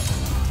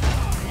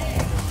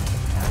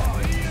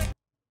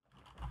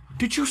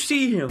 Did you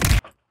see him?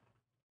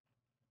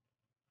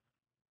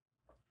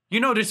 You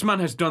know this man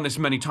has done this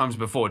many times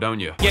before, don't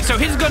you? Yeah, so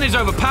his gun is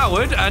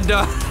overpowered and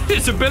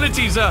his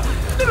abilities are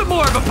a little bit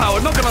more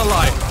overpowered, not gonna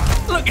lie.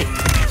 Look.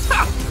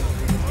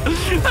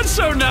 That's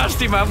so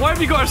nasty, man. Why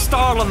have you got a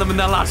star on them in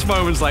their last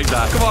moments like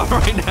that? Come on,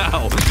 right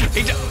now.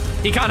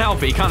 He can't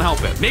help it. He can't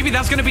help it. Maybe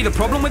that's going to be the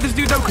problem with this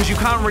dude, though, because you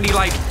can't really,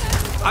 like...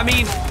 I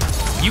mean,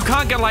 you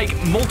can't get, like,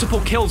 multiple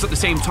kills at the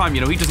same time,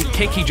 you know? He doesn't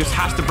kick. He just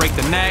has to break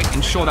the neck,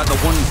 ensure that the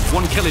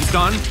one kill is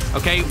done.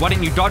 Okay, why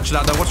didn't you dodge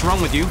that, though? What's wrong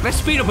with you? Let's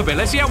speed up a bit.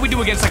 Let's see how we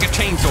do against, like, a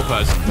chainsaw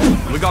person.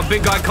 We got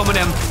big guy coming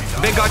in.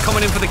 Big guy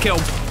coming in for the kill.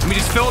 Let me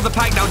just fill the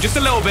pack down just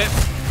a little bit.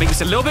 Make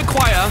this a little bit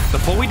quieter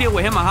before we deal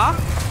with him,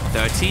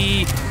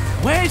 30.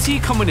 Where is he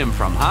coming in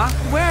from, huh?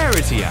 Where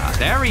is he at?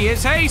 There he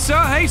is. Hey,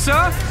 sir. Hey,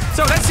 sir.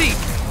 So, let's see.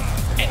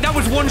 That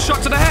was 1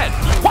 shot to the head.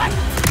 What?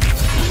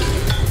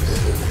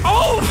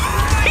 Oh!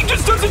 He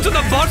just took him to the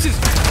bosses.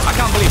 I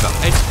can't believe it.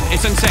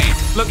 It's insane.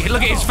 Look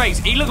at his face.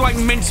 He looked like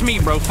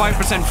mincemeat, bro. 5%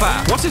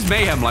 fat. What's his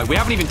mayhem like? We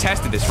haven't even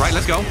tested this, right?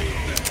 Let's go.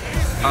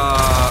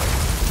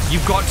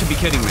 You've got to be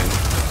kidding me.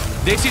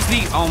 This is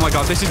the... Oh, my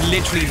God. This is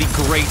literally the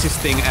greatest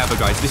thing ever,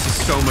 guys. This is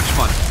so much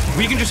fun.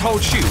 We can just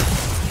hold shoot.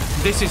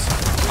 This is...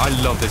 I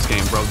love this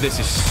game, bro. This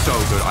is so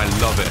good. I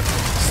love it.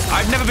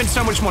 I've never been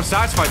so much more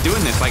satisfied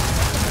doing this. Like,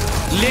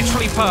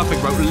 literally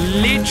perfect, bro.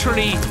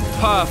 Literally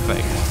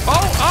perfect.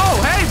 Oh,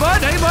 hey,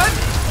 bud. Hey, bud.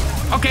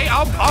 Okay,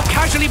 I'll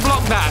casually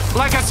block that.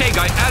 Like I say,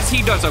 guys, as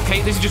he does,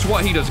 okay? This is just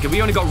what he does. Okay,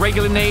 we only got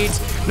regular nades.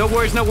 No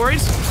worries, no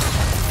worries.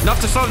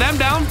 Enough to slow them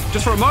down.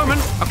 Just for a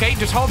moment. Okay,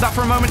 just hold that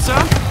for a moment, sir.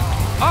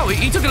 Oh,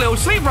 he took a little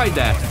sleep right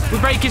there. We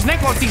break his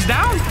neck whilst he's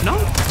down? No?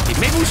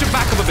 Maybe we should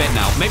back up a bit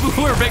now. Maybe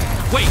we're a bit...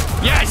 Wait,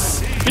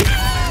 yes!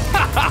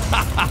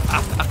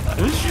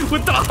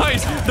 With the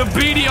eyes, the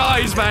beady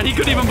eyes, man. He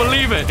couldn't even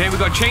believe it. Okay, we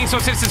got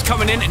chainsaw sisters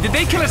coming in. Did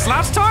they kill us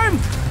last time?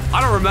 I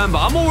don't remember.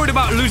 I'm more worried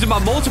about losing my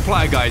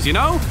multiplier, guys, you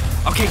know?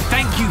 Okay,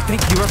 thank you.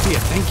 You're up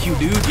here. Thank you,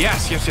 dude.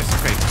 Yes.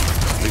 Okay.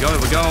 Here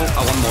we go.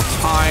 Oh, one more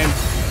time.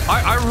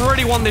 I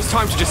really want this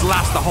time to just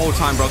last the whole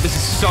time, bro. This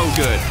is so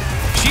good.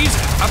 She's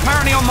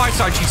apparently on my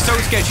side. She's so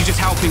scared. She's just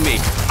helping me.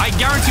 I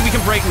guarantee we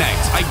can break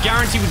necks. I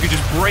guarantee we could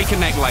just break a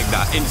neck like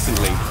that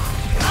instantly.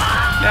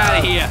 Get out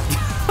of here.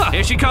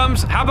 Here she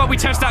comes. How about we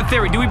test that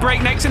theory? Do we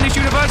break necks in this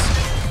universe?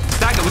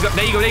 Stack it.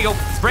 There you go.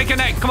 Break a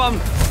neck. Come on.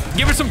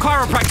 Give her some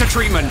chiropractor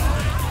treatment.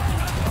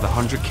 The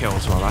 100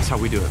 kills. Well, that's how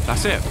we do it.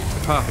 That's it.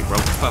 Perfect, bro.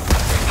 Perfect.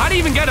 How do you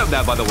even get up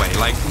there, by the way?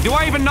 Like, do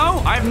I even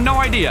know? I have no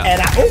idea.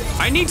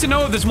 I need to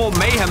know if there's more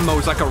mayhem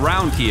modes, like,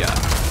 around here.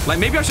 Like,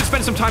 maybe I should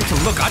spend some time to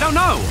look. I don't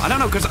know,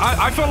 because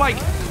I feel like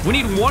we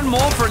need one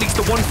more for at least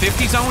the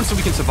 150 zone so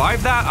we can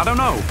survive that. I don't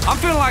know. I'm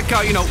feeling like,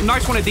 you know,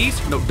 nice one of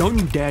these. No, don't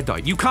you dare die.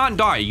 You can't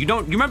die. You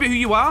remember who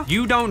you are?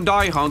 You don't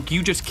die, hunk.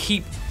 You just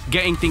keep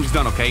getting things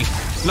done, okay?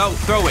 No,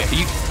 throw it.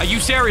 Are you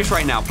serious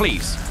right now?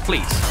 Please.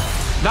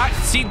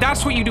 See,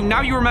 that's what you do. Now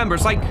you remember.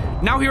 It's like,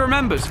 now he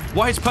remembers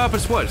what his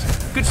purpose was.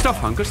 Good stuff,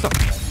 hunk. Good stuff.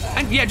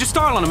 And yeah, just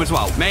style on him as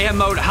well. Mayhem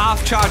mode,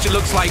 half charge, it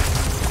looks like.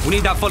 We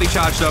need that fully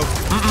charged, though.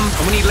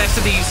 And we need less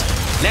of these.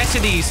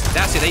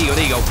 That's it. There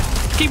you go.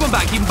 Keep them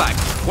back.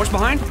 What's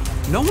behind?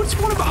 No one's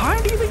spawning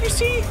behind either, you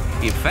see?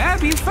 Be fair.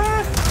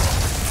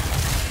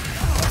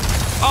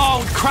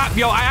 Oh, crap,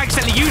 yo. I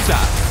accidentally used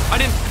that. I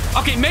didn't...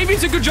 Okay, maybe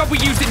it's a good job we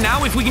used it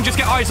now. If we can just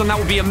get eyes on that,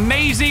 would be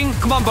amazing.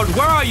 Come on, bud.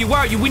 Where are you?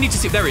 We need to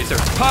see... There he is.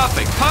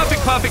 Perfect.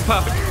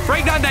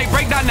 Break that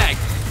neck.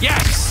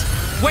 Yes.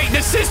 Wait,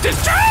 the sister's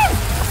true!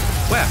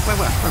 Where?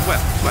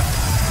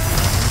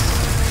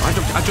 I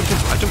jumped in.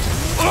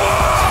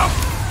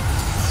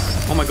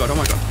 Oh my god.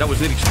 That was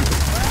really stupid.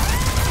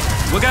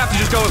 We're gonna have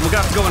to just go in. We're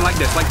gonna have to go in like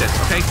this,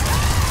 okay?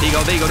 There you go,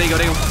 there you go, there you go,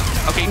 there you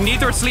go. Okay,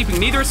 neither are sleeping,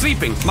 neither are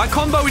sleeping. My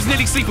combo is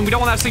nearly sleeping. We don't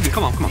want that sleeping.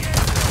 Come on, come on.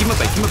 Keep him at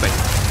bay, keep him at bay.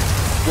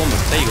 One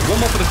more, there you go. One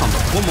more for the combo,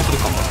 one more for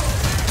the combo.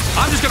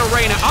 I'm just gonna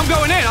rain it. I'm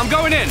going in, I'm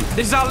going in.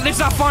 This is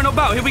our final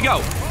bout. Here we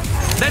go.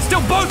 They're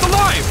still both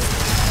alive.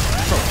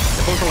 Bro,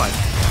 they're both alive.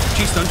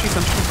 She's stunned, she's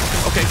stunned, she's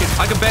stunned. Okay, okay.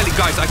 I can barely,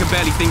 guys, I can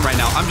barely think right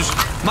now.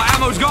 My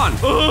ammo's gone.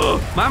 Ugh,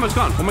 my ammo's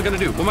gone. What am I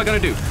gonna do? What am I gonna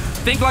do?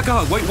 Think like a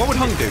hug. Wait, what would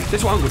Hunk do?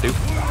 This is what Hunk would do.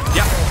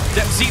 Yeah.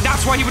 See,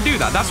 that's why he would do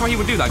that. That's why he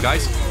would do that,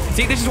 guys.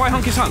 See, this is why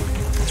Hunk is Hunk.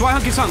 That's why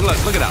Hunk is Hunk. Look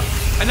at that.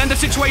 And then the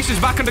situation is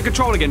back under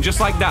control again, just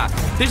like that.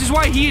 This is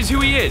why he is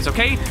who he is,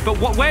 okay? But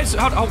where's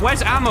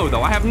ammo,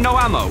 though? I have no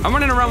ammo. I'm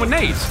running around with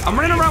nades. I'm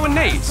running around with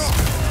nades.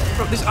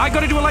 Bro, I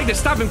gotta do it like this.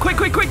 Stab him. Quick,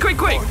 quick, quick, quick,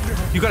 quick.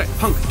 You got it.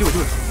 Hunk, do it,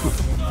 do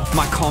it.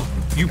 My comp.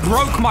 You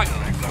broke my...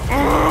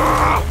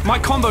 My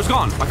combo's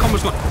gone. My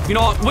combo's gone. You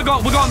know what? We're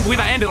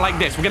gonna end it like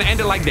this. We're gonna end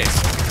it like this.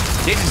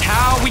 This is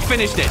how we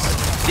finish this.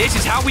 This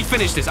is how we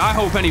finish this. I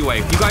hope anyway.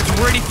 You guys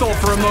really thought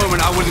for a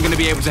moment I wasn't gonna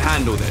be able to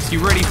handle this. You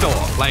really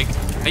thought. Like,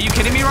 are you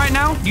kidding me right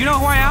now? You know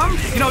who I am?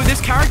 You know who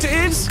this character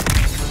is?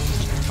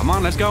 Come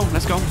on, let's go.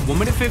 Let's go. 1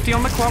 minute 50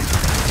 on the clock.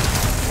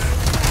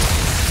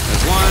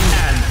 There's one.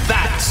 And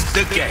that's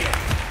the game.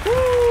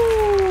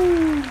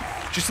 Woo!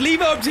 Just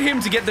leave it up to him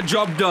to get the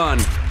job done.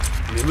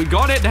 We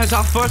got it. There's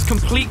our first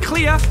complete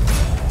clear.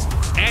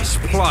 S+.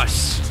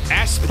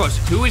 S+.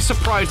 Who is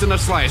surprised in the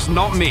slightest?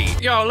 Not me.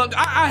 Yo, look,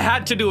 I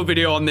had to do a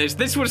video on this.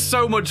 This was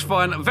so much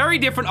fun. Very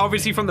different,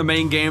 obviously, from the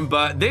main game,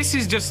 but this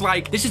is just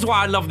like, this is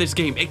why I love this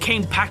game. It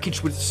came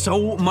packaged with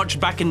so much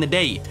back in the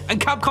day. And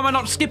Capcom are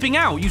not skipping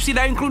out. You see,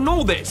 they're including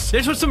all this.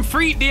 This was some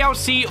free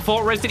DLC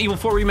for Resident Evil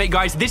 4 Remake,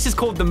 guys. This is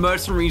called The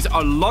Mercenaries.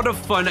 A lot of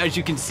fun, as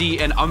you can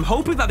see, and I'm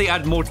hoping that they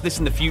add more to this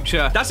in the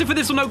future. That's it for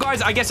this one, though,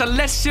 guys. I guess a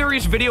less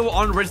serious video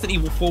on Resident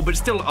Evil 4, but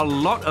still a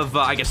lot of,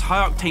 I guess,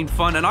 high-octane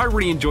fun, and I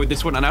really enjoyed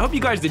this one, and I hope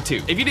you guys did too.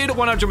 If you did,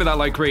 why not jump with that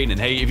like rating? And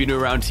hey, if you're new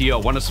around here,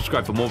 want to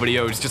subscribe for more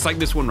videos just like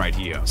this one right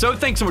here. So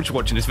thanks so much for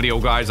watching this video,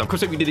 guys. Of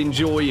course, I hope you did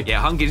enjoy. Yeah,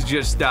 Hunk is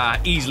just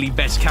easily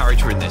best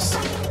character in this.